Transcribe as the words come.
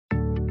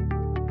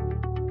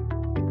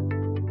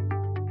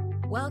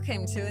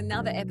Welcome to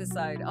another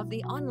episode of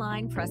the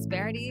Online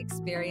Prosperity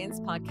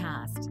Experience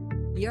podcast.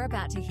 You're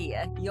about to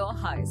hear your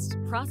host,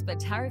 Prosper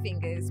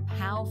Taravinga's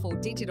powerful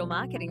digital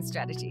marketing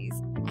strategies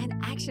and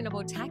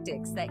actionable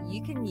tactics that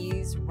you can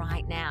use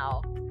right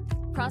now.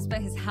 Prosper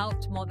has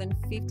helped more than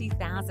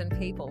 50,000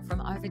 people from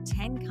over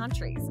 10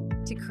 countries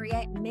to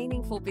create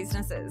meaningful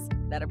businesses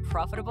that are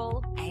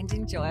profitable and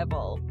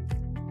enjoyable.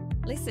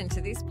 Listen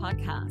to this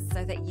podcast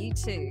so that you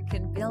too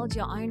can build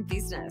your own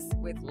business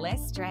with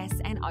less stress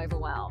and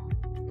overwhelm.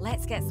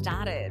 Let's get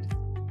started.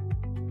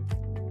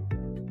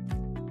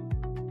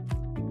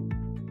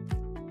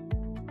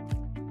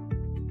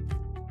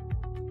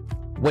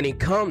 When it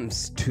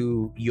comes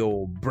to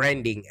your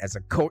branding as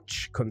a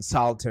coach,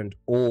 consultant,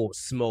 or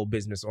small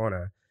business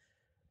owner,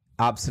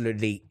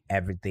 absolutely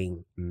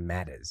everything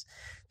matters.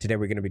 Today,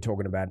 we're going to be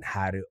talking about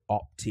how to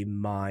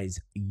optimize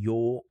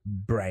your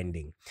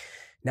branding.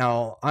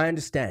 Now, I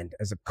understand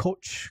as a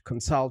coach,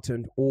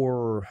 consultant,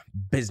 or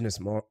business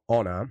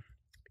owner,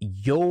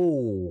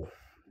 your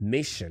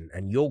mission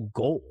and your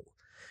goal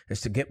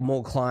is to get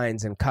more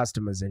clients and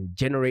customers and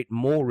generate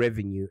more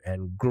revenue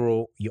and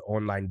grow your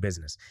online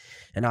business.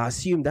 And I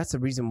assume that's the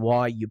reason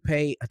why you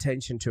pay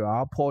attention to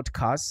our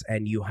podcast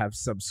and you have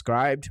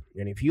subscribed.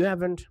 And if you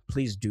haven't,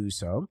 please do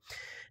so.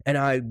 And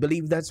I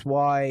believe that's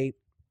why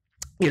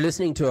you're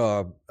listening to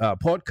a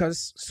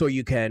podcast, so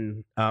you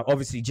can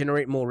obviously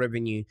generate more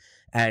revenue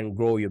and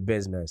grow your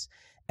business.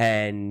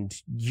 And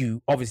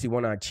you obviously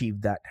want to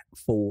achieve that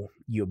for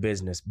your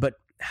business. But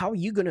how are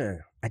you going to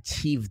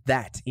achieve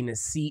that in a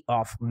sea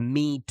of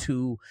Me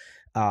Too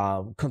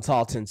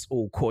consultants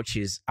or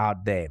coaches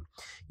out there?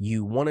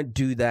 You want to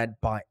do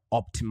that by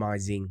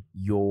optimizing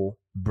your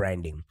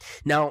branding.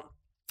 Now,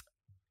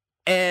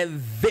 a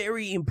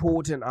very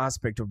important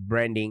aspect of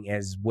branding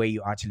is where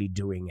you're actually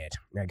doing it,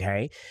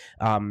 okay?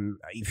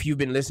 If you've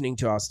been listening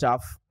to our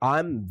stuff,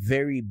 I'm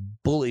very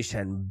bullish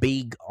and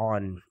big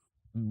on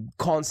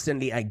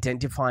constantly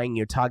identifying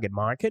your target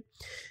market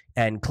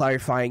and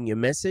clarifying your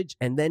message,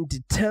 and then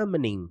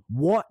determining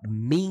what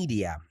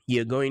media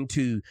you're going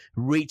to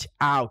reach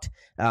out,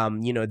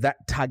 that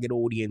target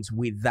audience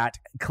with that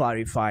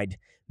clarified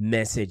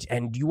message.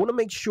 And you want to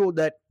make sure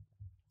that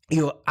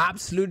you're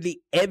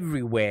absolutely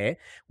everywhere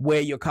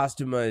where your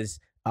customers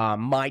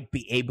might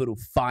be able to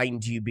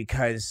find you,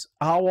 because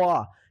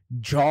our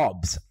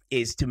jobs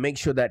is to make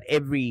sure that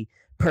every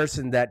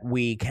person that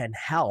we can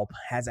help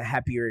has a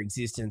happier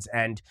existence.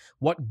 And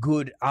what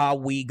good are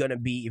we going to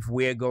be if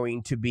we're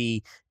going to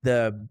be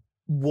the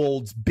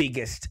world's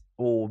biggest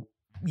or,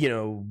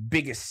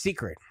 biggest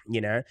secret,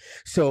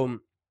 So,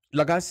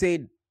 like I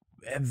said,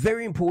 a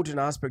very important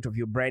aspect of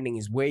your branding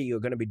is where you're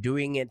going to be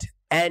doing it,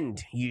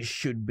 and you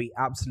should be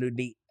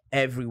absolutely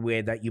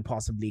everywhere that you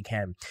possibly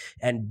can.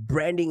 And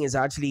branding is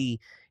actually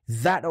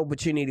that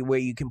opportunity where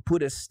you can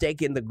put a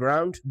stake in the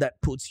ground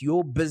that puts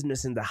your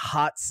business in the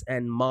hearts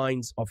and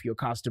minds of your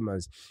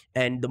customers.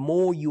 And the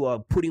more you are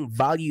putting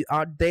value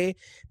out there,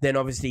 then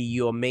obviously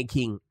you're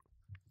making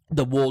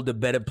the world a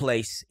better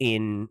place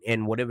in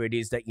whatever it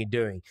is that you're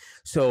doing.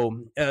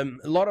 So a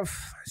lot of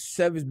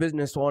service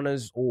business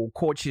owners or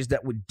coaches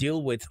that we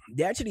deal with,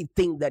 they actually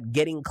think that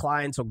getting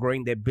clients or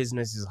growing their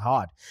business is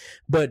hard.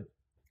 But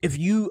if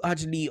you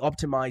actually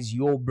optimize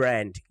your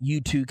brand,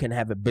 you too can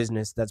have a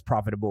business that's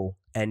profitable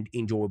and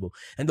enjoyable.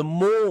 And the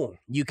more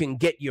you can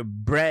get your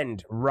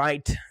brand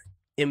right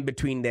in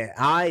between their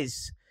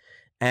eyes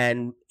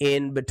and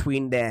in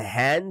between their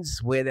hands,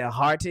 where their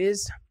heart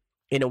is,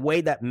 in a way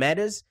that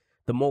matters,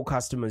 the more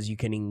customers you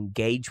can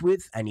engage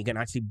with, and you can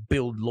actually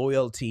build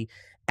loyalty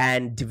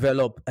and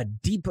develop a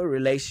deeper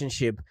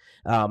relationship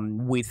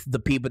with the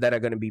people that are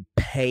going to be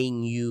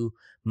paying you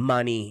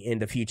money in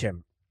the future.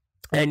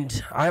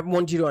 And I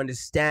want you to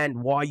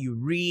understand why you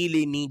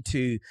really need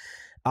to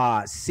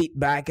sit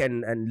back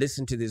and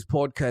listen to this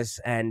podcast,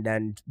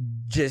 and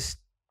just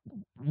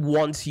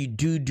once you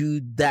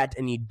do that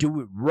and you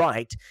do it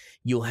right,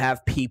 you'll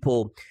have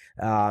people,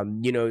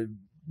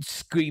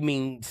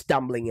 screaming,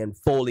 stumbling, and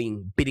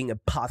falling, beating a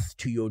path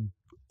to your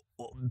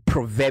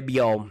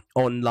proverbial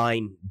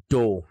online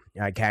door,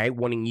 okay,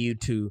 wanting you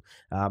to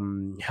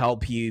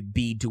help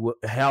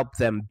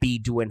them be,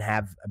 do, and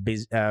have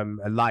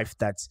a life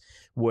that's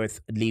worth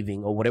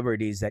living, or whatever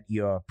it is that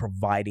you're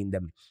providing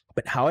them.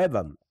 But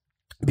however,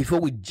 before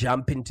we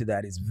jump into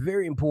that, it's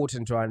very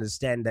important to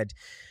understand that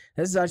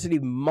this is actually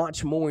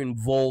much more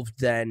involved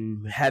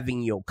than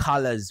having your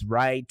colors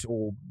right,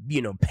 or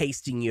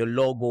pasting your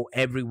logo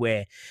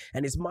everywhere.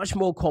 And it's much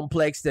more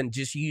complex than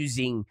just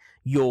using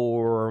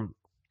your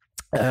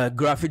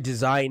graphic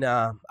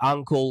designer,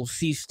 uncle,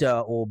 sister,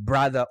 or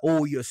brother,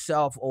 or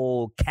yourself,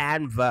 or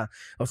Canva,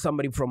 or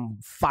somebody from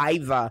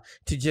Fiverr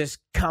to just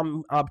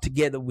come up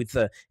together with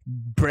a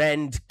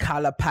brand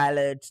color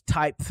palette,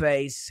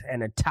 typeface,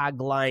 and a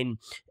tagline,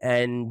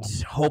 and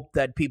hope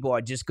that people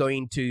are just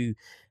going to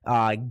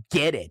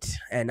get it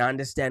and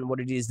understand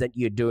what it is that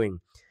you're doing.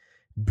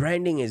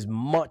 Branding is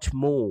much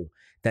more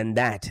than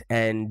that.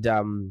 And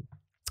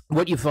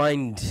what you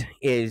find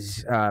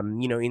is,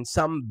 in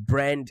some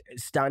brand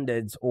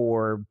standards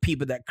or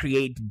people that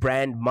create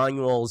brand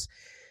manuals,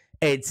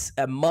 it's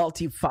a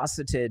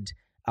multifaceted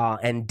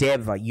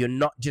endeavor. You're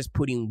not just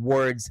putting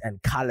words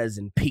and colors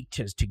and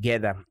pictures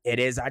together. It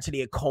is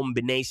actually a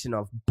combination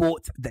of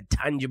both the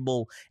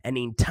tangible and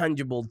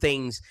intangible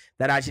things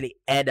that actually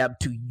add up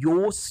to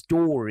your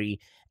story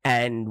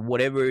and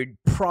whatever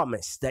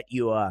promise that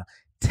you are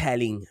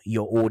telling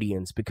your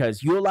audience,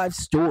 because your life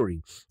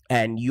story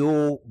and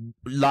your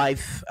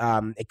life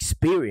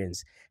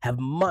experience have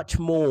much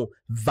more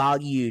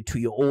value to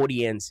your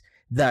audience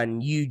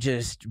than you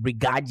just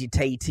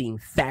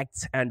regurgitating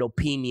facts and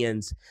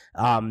opinions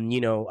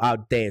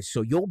out there.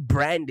 So your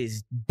brand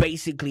is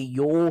basically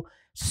your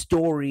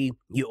story,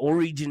 your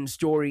origin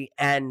story,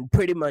 and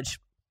pretty much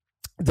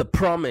the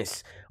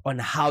promise on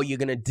how you're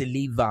going to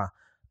deliver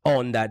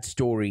on that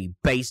story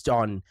based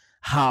on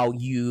how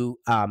you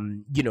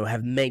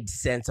have made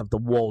sense of the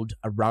world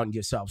around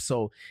yourself.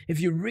 So if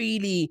you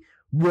really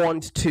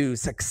want to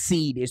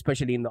succeed,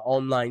 especially in the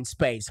online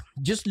space,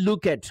 just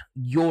look at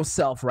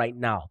yourself right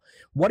now.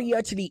 What are you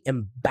actually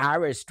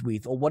embarrassed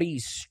with, or what are you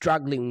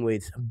struggling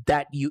with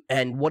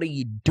and what are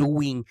you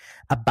doing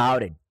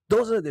about it?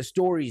 Those are the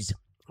stories.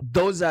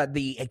 Those are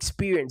the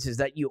experiences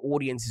that your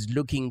audience is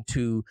looking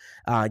to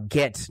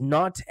get,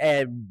 not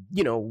a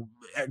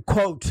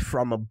quote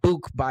from a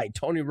book by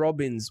Tony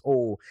Robbins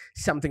or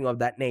something of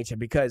that nature,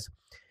 because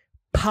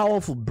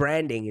powerful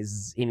branding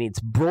is, in its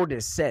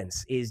broadest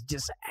sense, is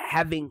just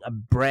having a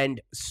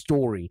brand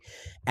story.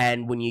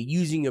 And when you're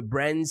using your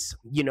brand's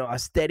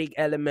aesthetic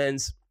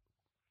elements,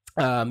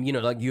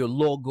 like your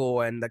logo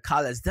and the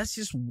colors, that's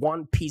just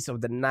one piece of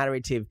the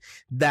narrative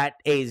that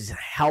is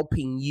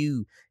helping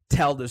you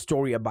tell the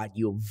story about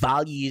your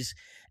values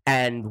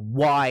and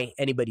why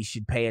anybody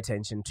should pay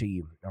attention to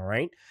you. All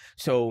right.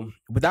 So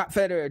without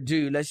further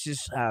ado, let's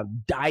just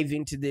dive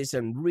into this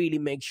and really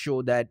make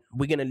sure that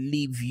we're going to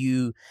leave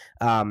you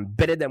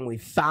better than we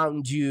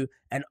found you,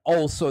 and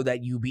also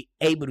that you'll be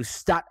able to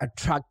start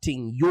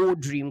attracting your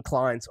dream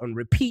clients on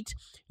repeat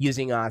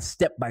using our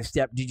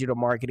step-by-step digital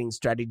marketing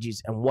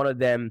strategies, and one of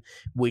them,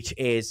 which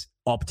is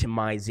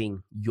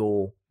optimizing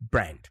your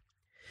brand.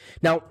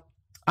 Now,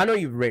 I know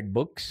you've read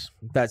books.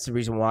 That's the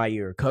reason why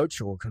you're a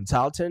coach or a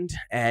consultant.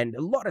 And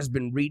a lot has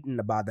been written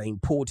about the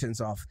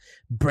importance of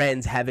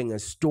brands having a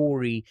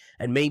story.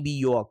 And maybe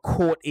you're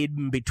caught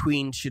in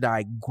between, should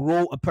I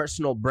grow a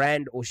personal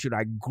brand or should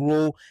I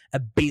grow a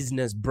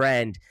business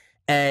brand?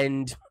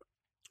 And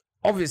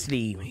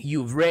obviously,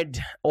 you've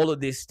read all of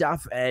this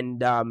stuff,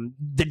 and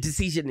the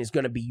decision is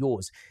going to be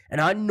yours.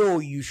 And I know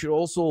you should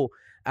also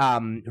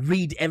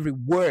read every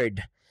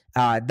word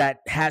that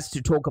has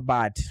to talk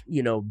about,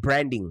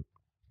 branding.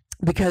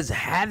 Because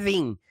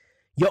having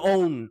your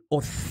own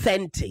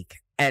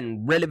authentic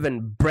and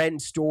relevant brand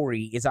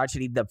story is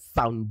actually the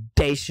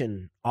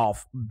foundation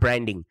of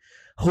branding.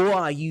 Who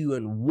are you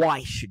and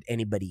why should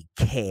anybody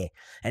care?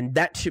 And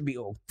that should be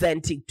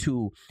authentic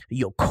to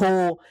your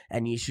core,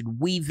 and you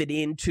should weave it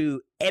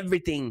into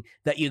everything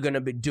that you're going to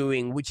be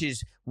doing, which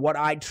is what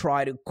I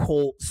try to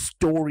call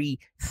story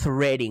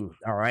threading.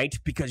 All right.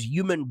 Because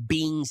human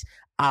beings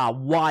are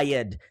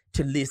wired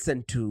to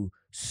listen to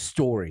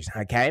stories.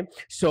 Okay.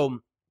 So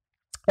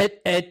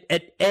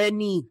at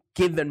any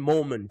given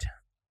moment,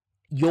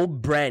 your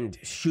brand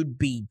should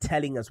be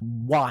telling us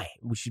why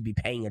we should be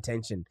paying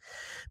attention.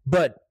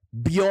 But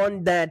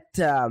beyond that,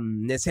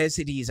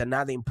 necessity is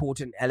another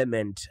important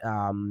element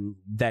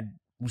that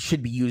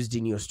should be used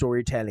in your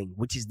storytelling,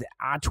 which is the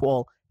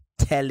actual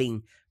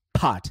telling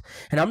part.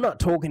 And I'm not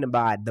talking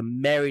about the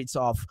merits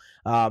of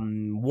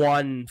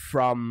one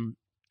from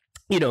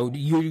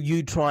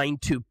you trying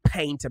to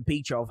paint a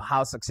picture of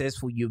how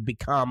successful you've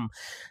become.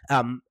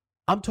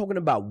 I'm talking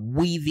about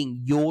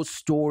weaving your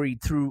story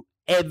through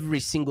every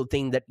single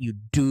thing that you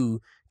do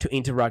to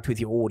interact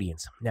with your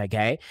audience.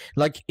 Okay.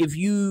 Like if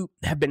you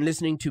have been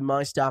listening to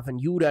my stuff,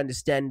 and you would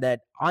understand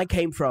that I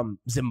came from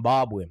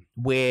Zimbabwe,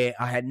 where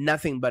I had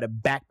nothing but a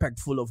backpack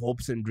full of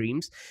hopes and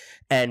dreams.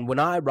 And when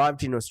I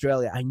arrived in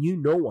Australia, I knew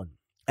no one.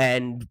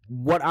 And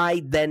what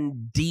I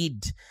then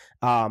did,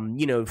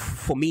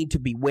 for me to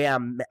be where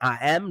I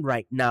am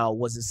right now,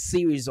 was a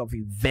series of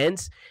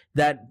events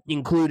that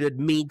included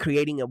me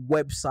creating a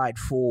website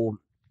for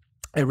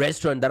a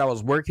restaurant that I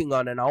was working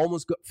on, and I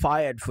almost got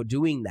fired for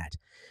doing that.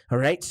 All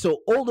right.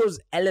 So all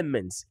those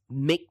elements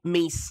make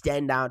me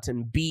stand out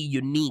and be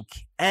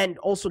unique, and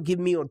also give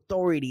me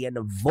authority and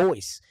a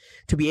voice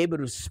to be able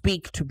to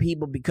speak to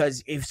people.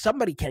 Because if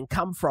somebody can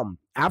come from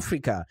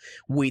Africa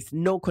with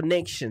no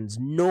connections,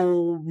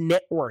 no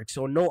networks,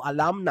 or no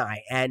alumni,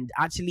 and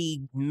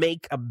actually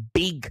make a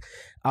big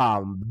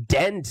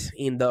dent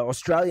in the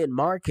Australian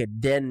market,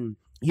 then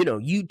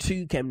you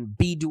too can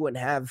do and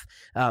have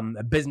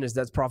a business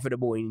that's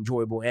profitable and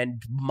enjoyable.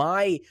 And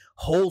my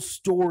whole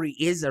story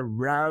is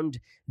around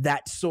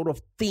that sort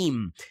of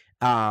theme,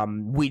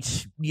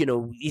 which,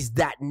 is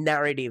that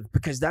narrative,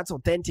 because that's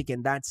authentic,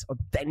 and that's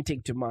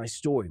authentic to my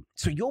story.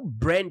 So your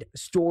brand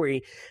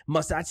story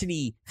must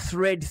actually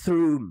thread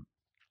through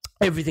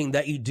everything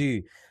that you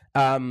do.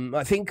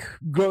 I think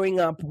growing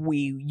up,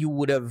 you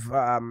would have,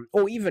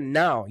 or even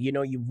now,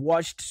 you've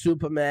watched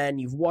Superman,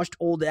 you've watched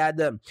all the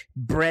other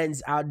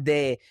brands out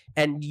there,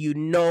 and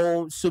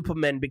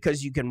Superman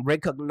because you can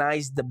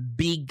recognize the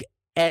big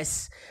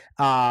S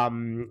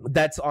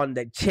that's on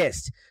the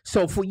chest.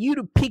 So for you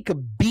to pick a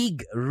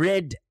big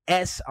red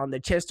S on the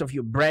chest of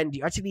your brand,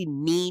 you actually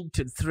need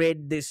to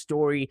thread this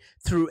story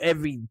through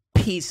every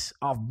piece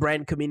of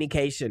brand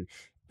communication,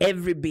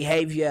 every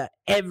behavior,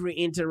 every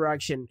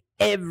interaction,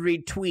 every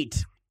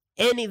tweet,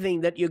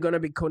 anything that you're going to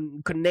be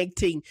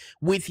connecting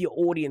with your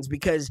audience,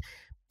 because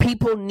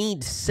people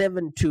need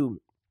 7 to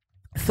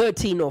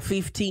 13 or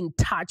 15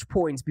 touch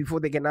points before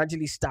they can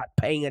actually start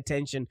paying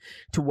attention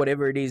to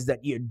whatever it is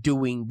that you're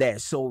doing there.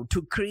 So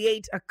to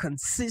create a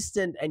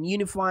consistent and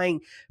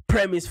unifying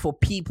premise for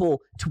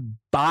people to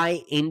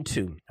buy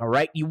into, all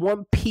right, you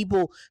want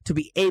people to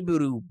be able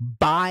to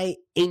buy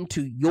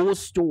into your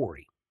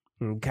story.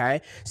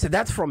 Okay, so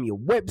that's from your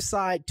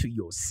website to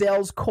your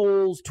sales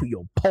calls to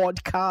your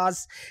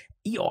podcasts,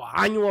 your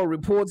annual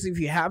reports if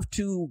you have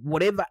to,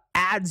 whatever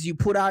ads you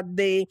put out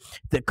there,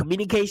 the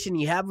communication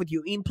you have with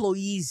your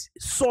employees,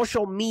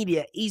 social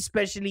media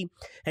especially,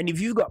 and if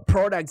you've got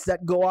products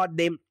that go out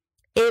there,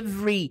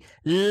 every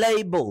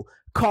label,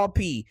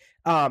 copy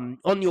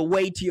on your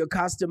way to your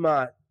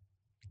customer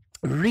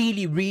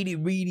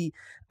really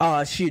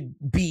should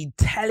be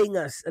telling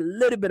us a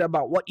little bit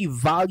about what you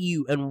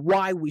value and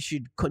why we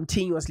should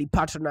continuously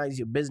patronize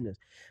your business.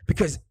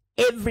 Because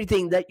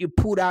everything that you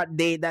put out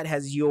there that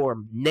has your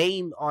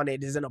name on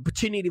it is an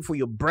opportunity for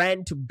your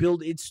brand to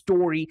build its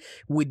story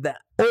with the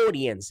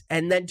audience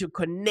and then to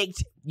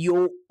connect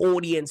your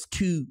audience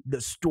to the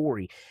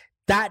story.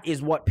 That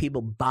is what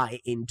people buy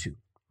into.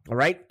 All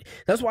right.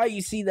 That's why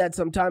you see that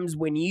sometimes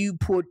when you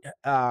put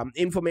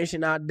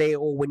information out there,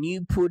 or when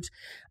you put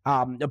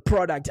a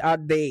product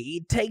out there,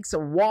 it takes a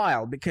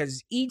while,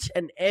 because each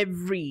and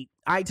every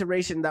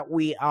iteration that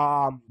we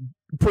are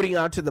putting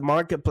out to the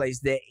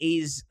marketplace, there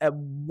is a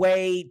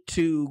way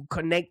to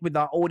connect with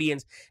our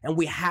audience, and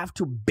we have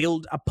to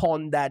build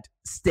upon that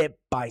step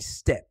by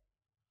step.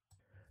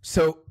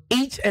 So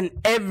each and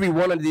every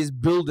one of these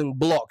building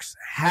blocks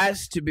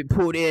has to be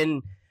put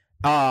in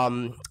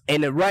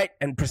a right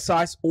and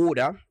precise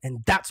order,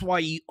 and that's why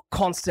you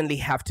constantly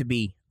have to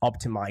be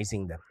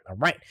optimizing them. All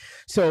right.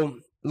 So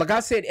like I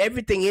said,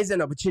 everything is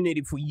an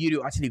opportunity for you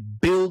to actually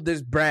build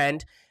this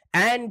brand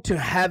and to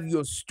have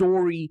your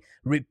story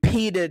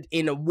repeated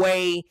in a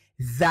way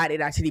that it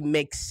actually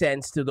makes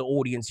sense to the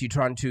audience you're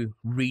trying to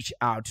reach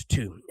out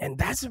to. And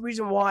that's the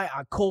reason why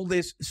I call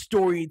this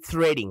story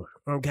threading,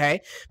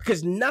 okay?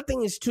 Because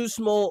nothing is too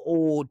small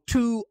or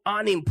too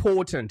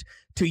unimportant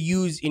to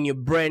use in your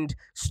brand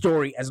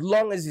story, as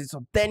long as it's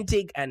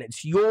authentic and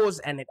it's yours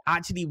and it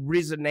actually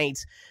resonates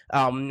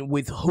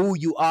with who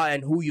you are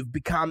and who you've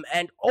become,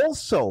 and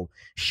also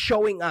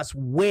showing us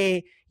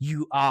where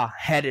you are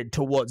headed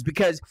towards,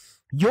 because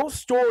your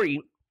story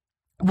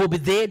will be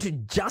there to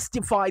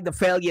justify the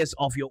failures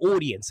of your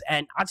audience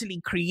and actually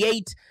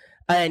create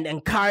and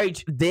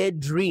encourage their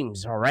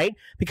dreams, all right?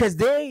 Because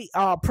they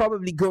are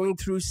probably going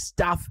through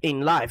stuff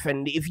in life,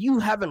 and if you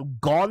haven't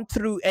gone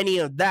through any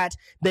of that,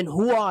 then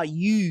who are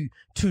you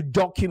to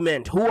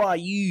document? Who are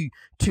you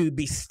to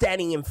be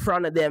standing in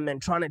front of them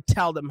and trying to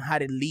tell them how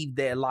to live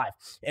their life?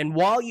 And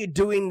while you're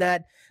doing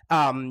that,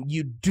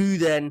 you do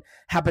then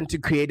happen to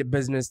create a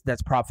business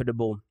that's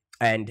profitable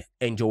and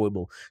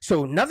enjoyable.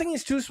 So nothing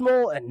is too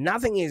small and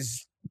nothing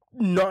is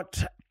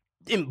not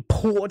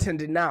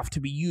important enough to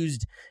be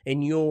used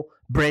in your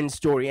brand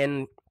story.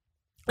 And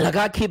like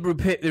I keep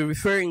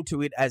referring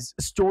to it as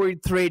story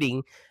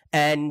threading,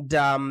 and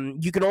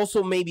you can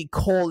also maybe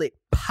call it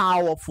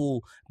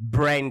powerful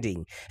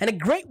branding. And a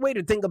great way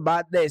to think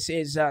about this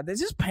is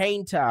there's this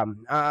painter,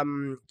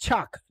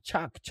 Chuck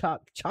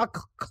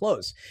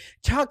Close,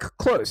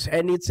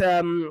 and it's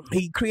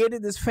he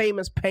created this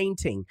famous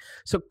painting.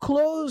 So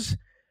Close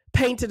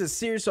painted a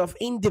series of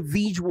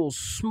individual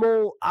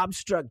small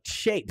abstract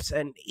shapes,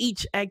 and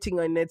each acting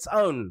on its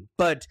own,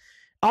 but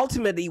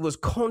ultimately was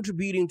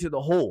contributing to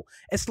the whole.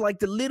 It's like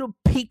the little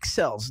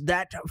pixels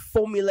that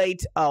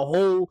formulate a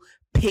whole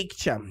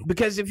picture.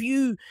 Because if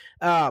you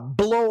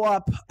blow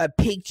up a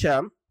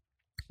picture,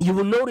 you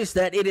will notice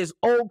that it is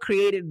all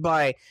created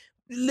by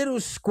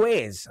little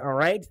squares, all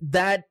right,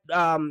 that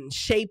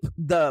shape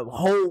the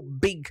whole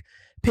big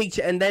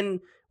picture. And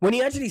then when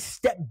you actually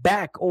step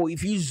back, or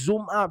if you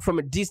zoom out from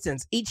a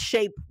distance, each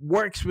shape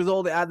works with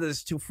all the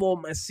others to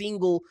form a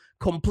single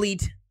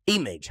complete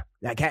image.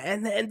 Okay,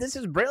 and this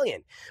is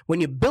brilliant. When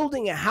you're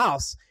building a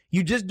house,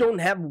 you just don't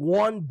have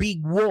one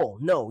big wall.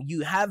 No,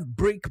 you have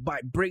brick by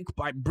brick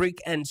by brick,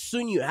 and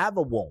soon you have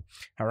a wall.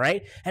 All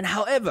right. And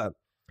however,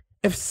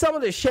 if some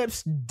of the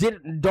shapes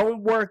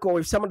don't work, or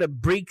if some of the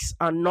bricks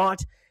are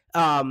not,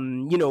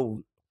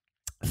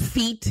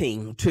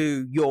 fitting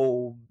to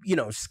your,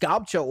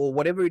 sculpture or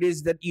whatever it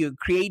is that you're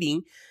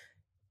creating,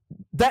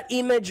 that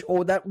image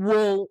or that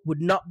wall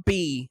would not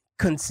be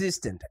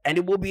consistent, and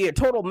it will be a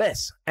total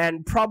mess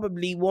and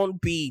probably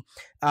won't be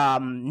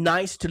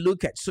nice to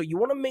look at. So you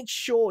want to make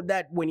sure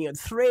that when you're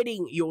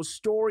threading your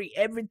story,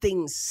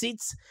 everything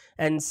sits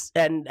and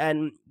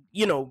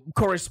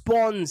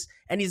corresponds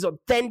and is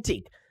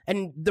authentic.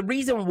 And the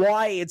reason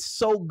why it's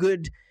so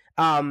good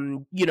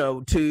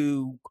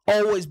to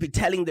always be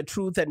telling the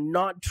truth and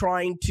not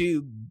trying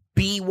to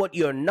be what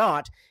you're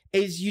not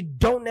is you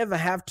don't ever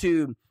have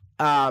to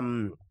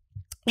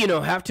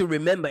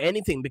remember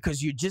anything,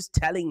 because you're just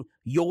telling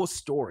your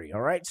story.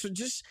 All right, so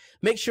just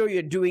make sure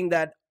you're doing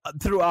that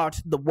throughout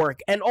the work.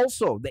 And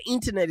also, the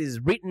internet is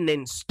written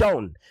in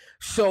stone,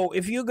 so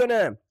if you're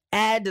gonna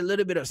add a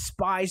little bit of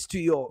spice to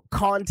your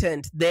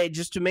content there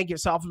just to make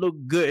yourself look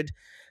good,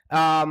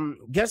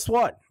 guess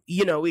what?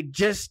 It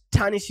just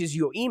tarnishes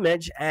your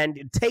image, and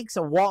it takes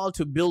a while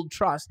to build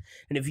trust.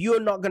 And if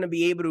you're not going to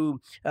be able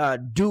to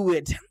do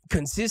it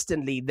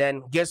consistently,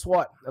 then guess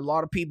what? A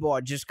lot of people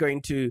are just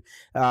going to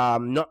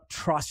not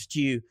trust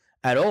you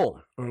at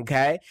all.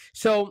 Okay,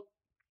 so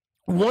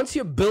once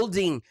you're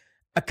building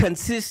a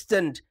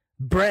consistent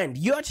brand,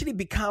 you actually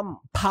become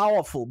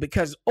powerful,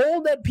 because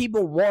all that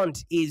people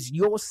want is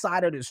your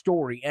side of the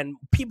story, and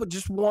people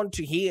just want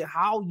to hear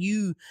how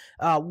you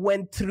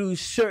went through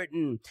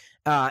certain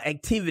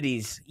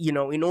activities,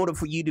 in order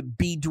for you to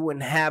be, do,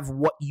 and have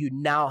what you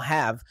now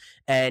have,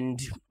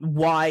 and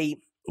why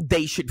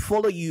they should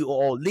follow you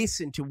or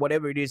listen to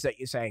whatever it is that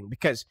you're saying.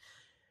 Because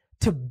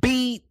to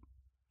be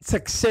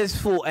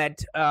successful at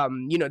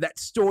that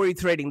story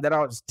threading that I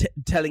was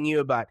telling you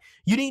about,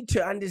 you need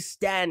to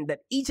understand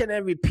that each and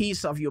every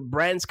piece of your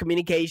brand's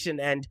communication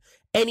and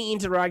any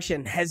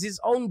interaction has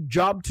its own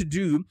job to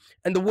do,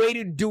 and the way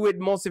to do it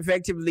most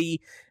effectively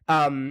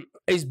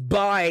is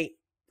by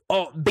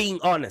being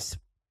honest,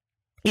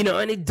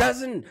 and it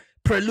doesn't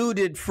prelude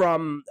it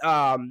from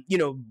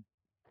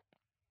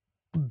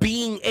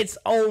being its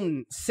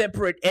own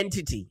separate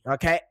entity.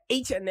 Okay,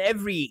 each and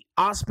every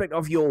aspect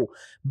of your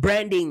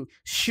branding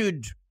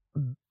should,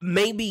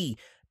 maybe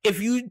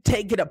if you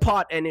take it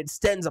apart and it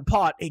stands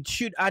apart,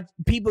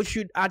 people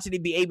should actually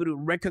be able to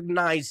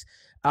recognize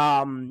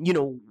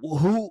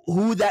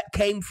who that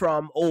came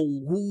from, or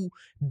who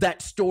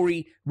that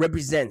story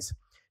represents.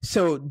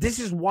 So this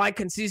is why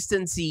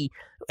consistency,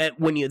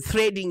 when you're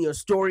threading your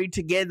story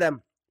together,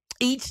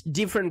 each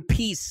different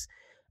piece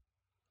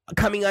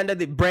coming under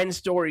the brand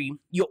story,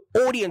 your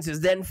audience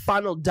is then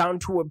funneled down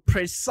to a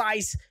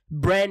precise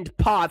brand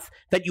path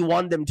that you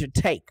want them to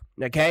take.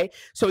 Okay,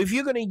 so if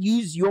you're going to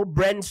use your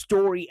brand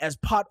story as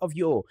part of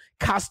your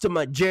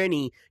customer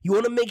journey, you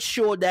want to make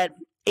sure that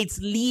it's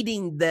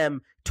leading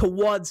them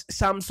towards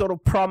some sort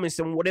of promise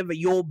and whatever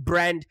your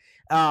brand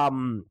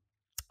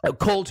a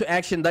call to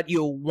action that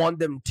you want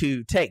them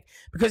to take.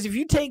 Because if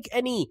you take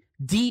any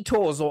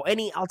detours or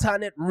any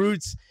alternate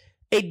routes,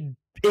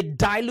 it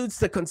dilutes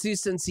the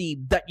consistency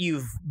that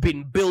you've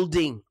been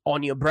building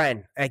on your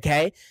brand.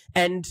 Okay,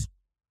 and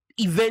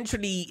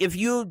eventually, if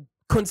you're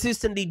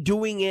consistently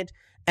doing it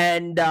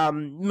and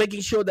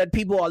making sure that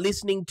people are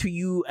listening to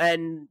you,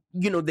 and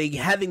they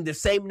having the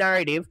same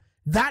narrative,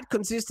 that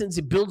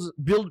consistency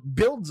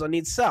builds on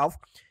itself,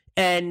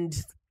 and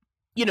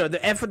the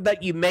effort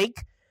that you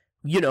make,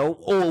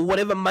 or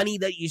whatever money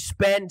that you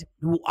spend,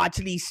 will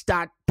actually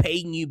start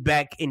paying you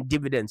back in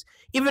dividends.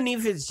 Even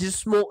if it's just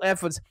small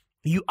efforts,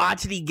 you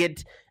actually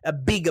get a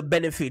bigger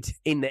benefit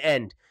in the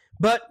end.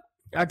 But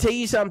I'll tell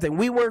you something,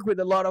 we work with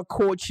a lot of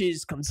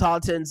coaches,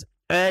 consultants,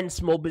 and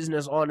small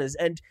business owners,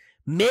 and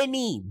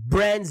many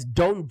brands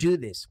don't do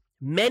this.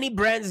 Many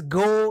brands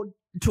go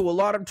to a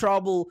lot of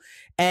trouble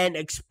and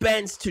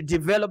expense to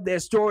develop their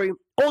story,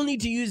 only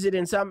to use it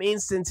in some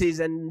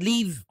instances and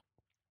leave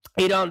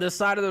it on the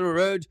side of the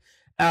road,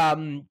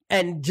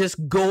 and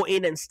just go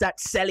in and start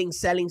selling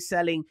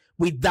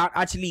without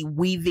actually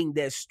weaving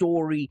their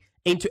story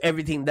into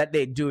everything that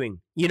they're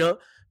doing.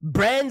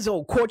 Brands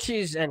or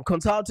coaches and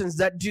consultants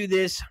that do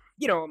this,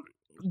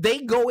 they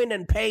go in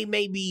and pay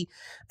maybe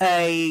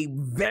a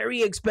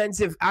very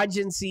expensive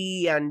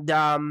agency, and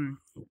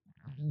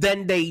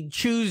then they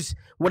choose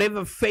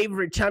whatever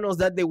favorite channels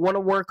that they want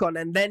to work on,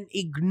 and then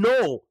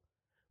ignore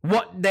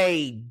what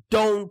they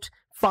don't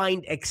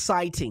find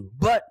exciting.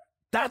 But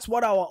that's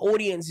what our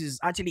audience is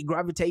actually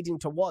gravitating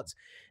towards,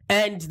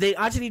 and they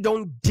actually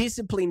don't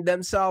discipline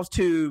themselves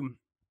to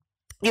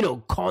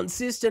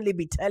consistently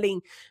be telling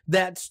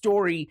that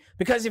story.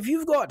 Because if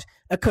you've got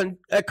a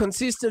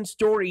consistent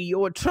story,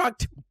 you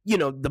attract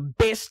the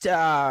best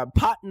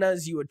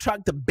partners, you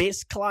attract the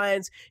best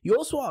clients, you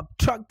also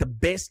attract the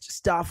best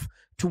stuff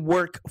to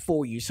work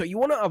for you. So you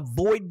want to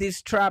avoid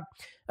this trap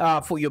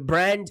for your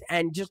brand,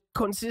 and just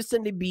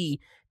consistently be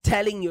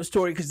telling your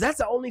story, because that's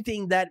the only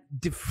thing that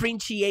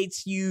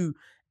differentiates you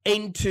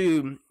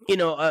into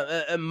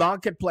a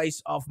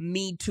marketplace of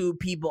Me Too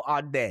people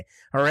out there.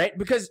 All right,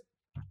 because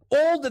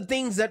all the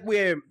things that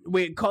we're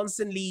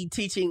constantly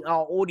teaching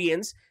our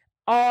audience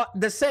are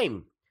the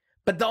same,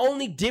 but the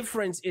only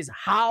difference is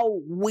how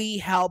we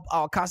help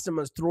our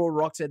customers throw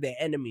rocks at their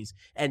enemies,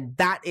 and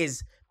that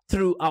is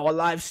through our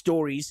life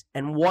stories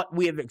and what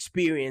we have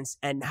experienced,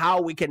 and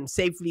how we can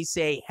safely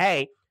say,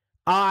 hey,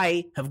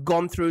 I have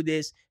gone through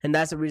this, and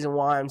that's the reason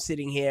why I'm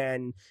sitting here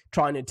and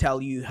trying to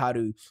tell you how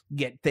to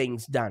get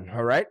things done.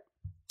 All right.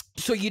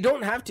 So you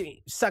don't have to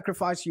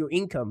sacrifice your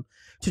income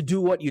to do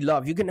what you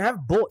love. You can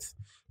have both.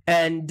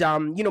 And,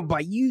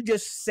 by you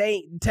just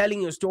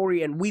telling your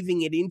story and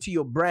weaving it into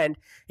your brand,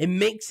 it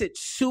makes it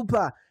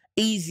super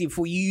easy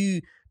for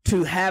you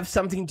to have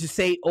something to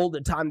say all the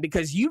time,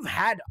 because you've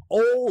had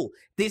all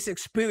this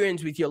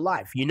experience with your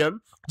life,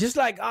 just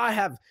like I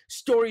have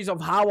stories of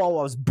how I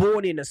was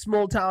born in a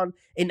small town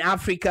in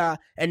Africa,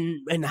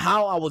 and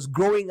how I was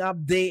growing up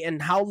there,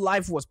 and how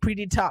life was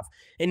pretty tough.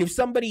 And if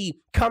somebody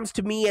comes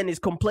to me and is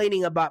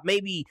complaining about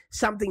maybe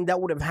something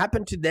that would have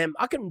happened to them,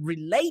 I can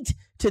relate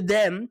to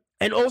them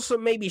and also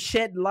maybe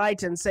shed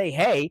light and say,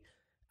 hey,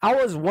 I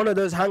was one of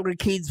those hungry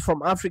kids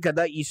from Africa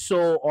that you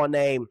saw on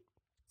a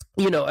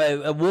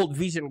World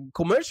Vision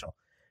commercial.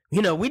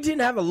 We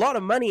didn't have a lot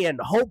of money and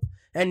hope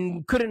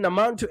and couldn't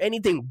amount to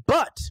anything,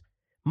 but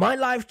my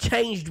life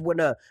changed when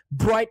a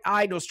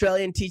bright-eyed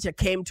Australian teacher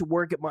came to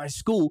work at my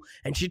school,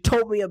 and she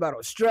told me about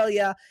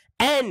Australia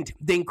and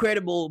the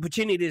incredible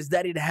opportunities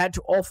that it had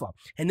to offer.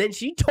 And then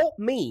she taught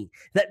me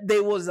that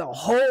there was a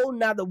whole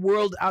nother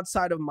world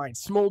outside of my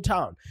small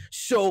town.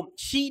 So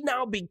she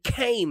now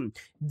became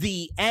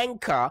the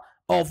anchor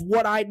of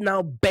what I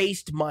now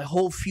based my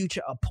whole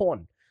future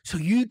upon. So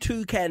you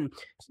too can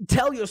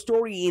tell your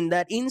story in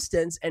that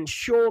instance and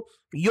show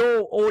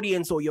your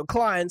audience or your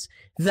clients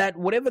that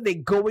whatever they're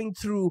going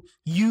through,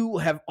 you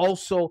have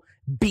also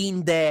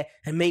been there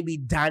and maybe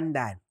done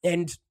that.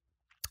 And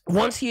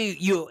once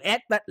you're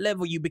at that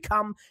level, you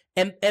become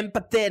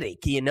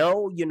empathetic,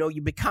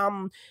 you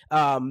become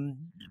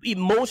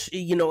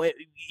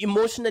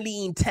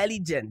emotionally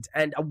intelligent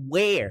and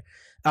aware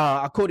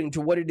according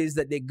to what it is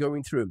that they're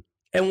going through.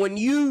 And when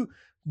you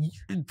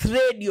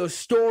thread your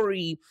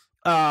story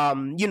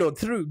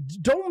through,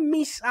 don't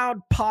miss out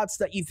parts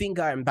that you think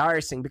are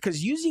embarrassing,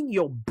 because using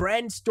your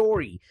brand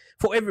story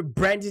for every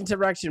brand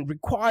interaction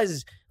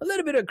requires a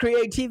little bit of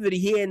creativity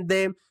here and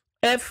there,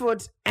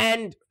 effort,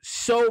 and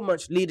so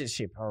much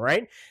leadership. All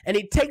right. And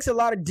it takes a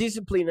lot of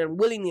discipline and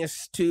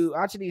willingness to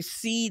actually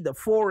see the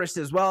forest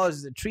as well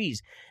as the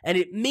trees. And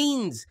it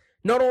means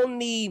not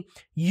only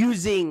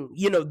using,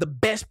 the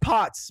best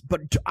parts,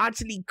 but to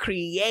actually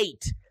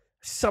create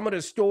some of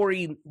the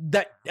story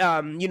that,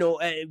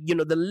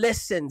 the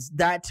lessons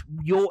that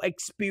your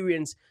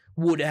experience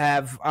would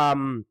have,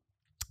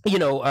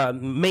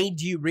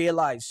 made you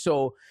realize.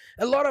 So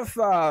a lot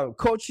of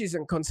coaches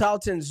and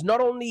consultants not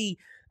only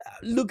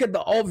look at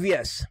the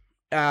obvious,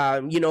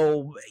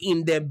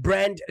 in their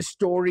brand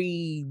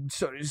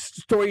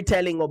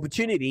storytelling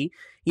opportunity,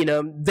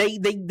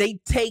 they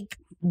take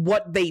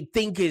what they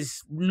think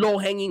is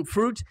low-hanging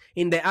fruit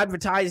in their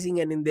advertising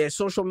and in their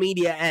social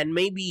media and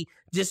maybe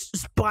just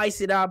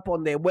spice it up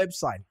on their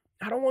website.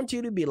 I don't want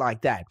you to be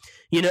like that.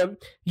 You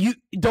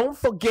don't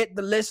forget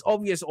the less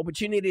obvious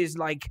opportunities,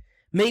 like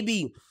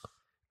maybe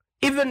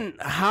even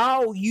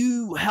how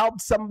you helped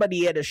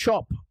somebody at a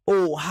shop,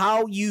 or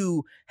how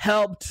you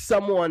helped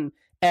someone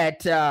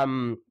at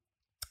or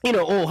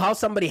how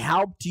somebody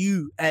helped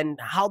you and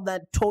how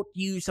that taught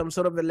you some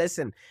sort of a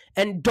lesson.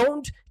 And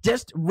don't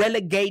just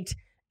relegate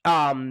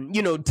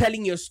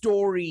telling your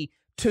story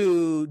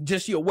to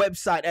just your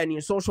website and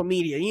your social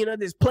media.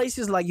 There's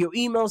places like your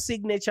email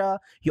signature,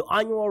 your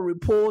annual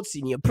reports,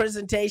 in your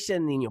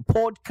presentation, in your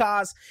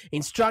podcast,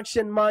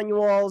 instruction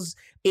manuals,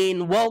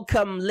 in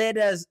welcome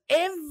letters,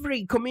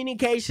 every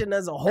communication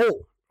as a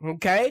whole.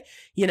 Okay.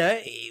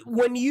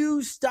 When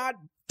you start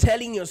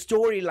telling your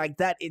story like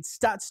that, it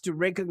starts to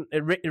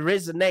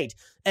resonate,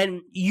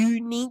 and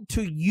you need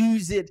to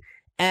use it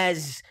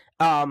as,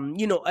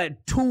 a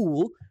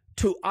tool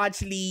to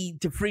actually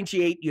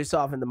differentiate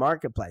yourself in the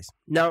marketplace.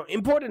 Now,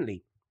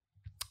 importantly,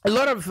 a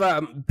lot of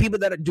people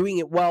that are doing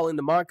it well in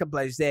the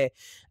marketplace,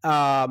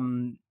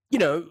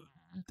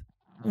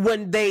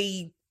 when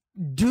they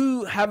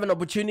do have an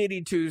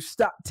opportunity to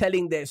start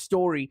telling their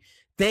story,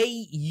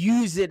 they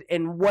use it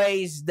in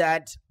ways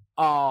that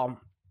are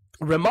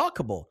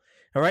remarkable.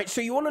 All right.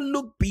 So you want to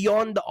look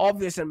beyond the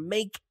obvious and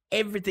make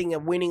everything a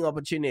winning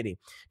opportunity.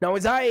 Now,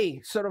 as I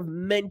sort of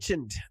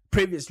mentioned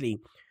previously,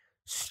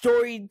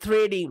 story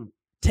threading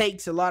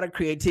takes a lot of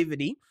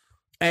creativity,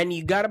 and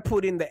you got to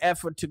put in the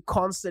effort to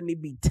constantly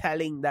be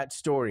telling that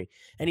story.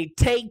 And it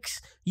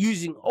takes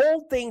using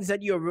all things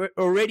that you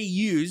already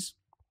use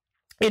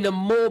in a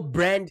more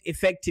brand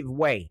effective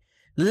way.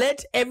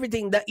 Let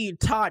everything that you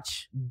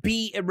touch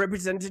be a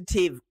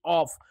representative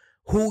of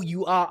who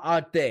you are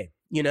out there.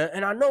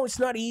 And I know it's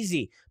not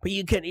easy, but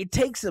it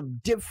takes a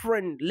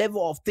different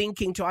level of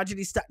thinking to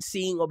actually start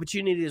seeing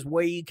opportunities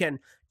where you can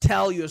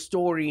tell your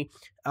story,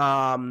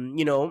 for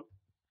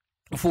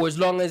as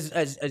long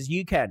as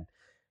you can.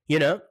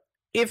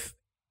 If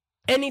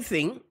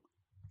anything,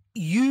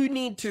 you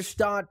need to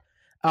start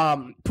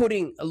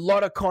putting a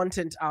lot of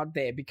content out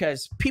there,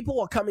 because people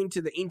are coming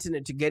to the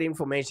internet to get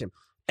information.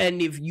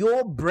 And if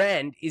your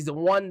brand is the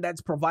one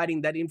that's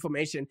providing that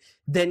information,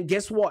 then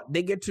guess what?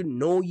 They get to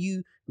know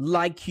you,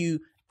 like you,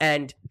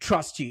 and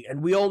trust you.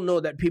 And we all know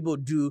that people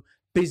do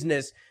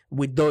business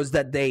with those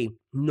that they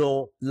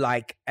know,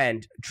 like,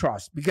 and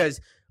trust, because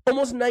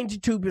almost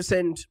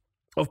 92%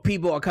 of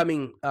people are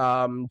coming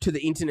to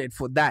the internet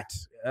for that,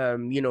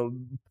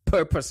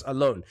 purpose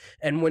alone.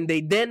 And when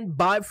they then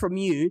buy from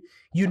you,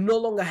 you no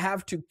longer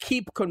have to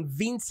keep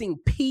convincing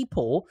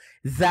people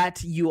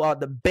that you are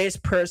the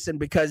best person,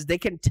 because they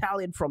can tell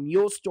it from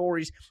your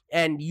stories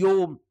and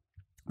your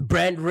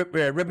brand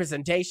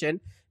representation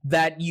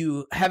that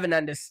you have an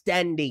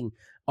understanding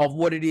of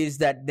what it is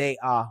that they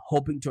are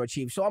hoping to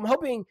achieve. So I'm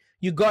hoping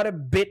you got a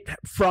bit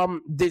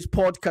from this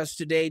podcast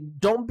today.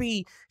 Don't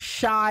be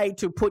shy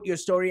to put your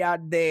story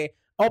out there.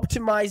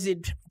 Optimize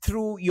it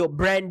through your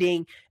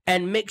branding,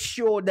 and make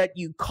sure that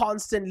you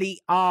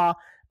constantly are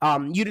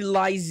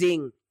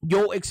utilizing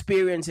your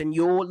experience and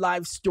your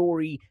life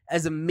story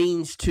as a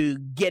means to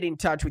get in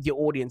touch with your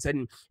audience.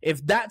 And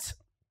if that's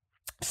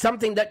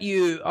something that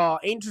you are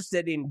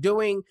interested in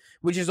doing,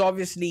 which is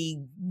obviously,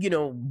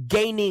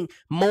 gaining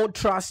more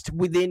trust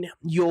within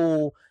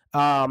your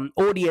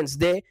audience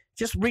there,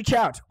 just reach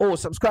out or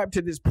subscribe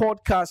to this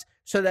podcast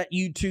so that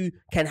you too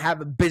can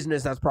have a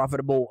business that's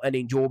profitable and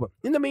enjoyable.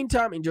 In the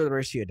meantime, enjoy the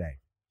rest of your day.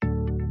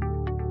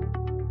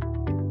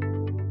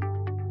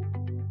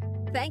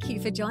 Thank you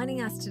for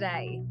joining us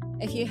today.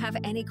 If you have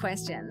any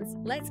questions,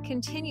 let's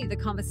continue the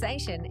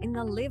conversation in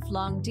the Live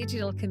Long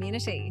Digital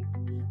community.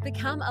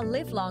 Become a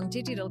Live Long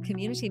Digital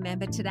community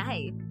member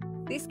today.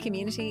 This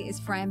community is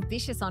for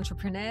ambitious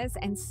entrepreneurs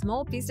and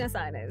small business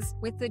owners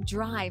with the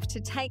drive to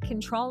take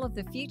control of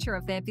the future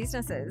of their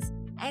businesses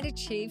and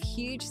achieve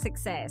huge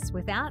success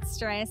without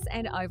stress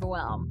and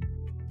overwhelm.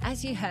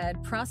 As you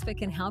heard, Prosper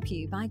can help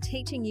you by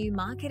teaching you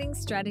marketing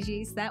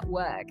strategies that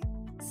work.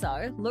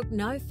 So look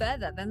no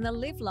further than the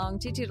Live Long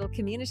Digital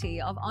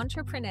community of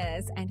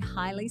entrepreneurs and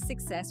highly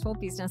successful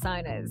business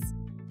owners.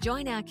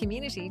 Join our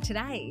community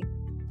today.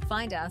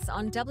 Find us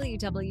on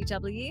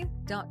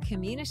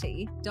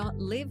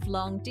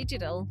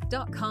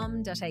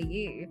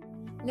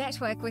www.community.livelongdigital.com.au.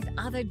 Network with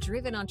other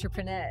driven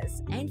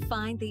entrepreneurs and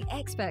find the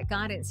expert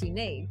guidance you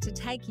need to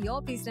take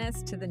your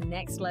business to the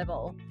next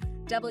level.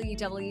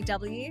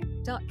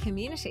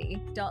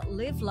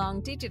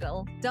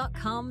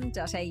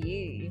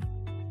 www.community.livelongdigital.com.au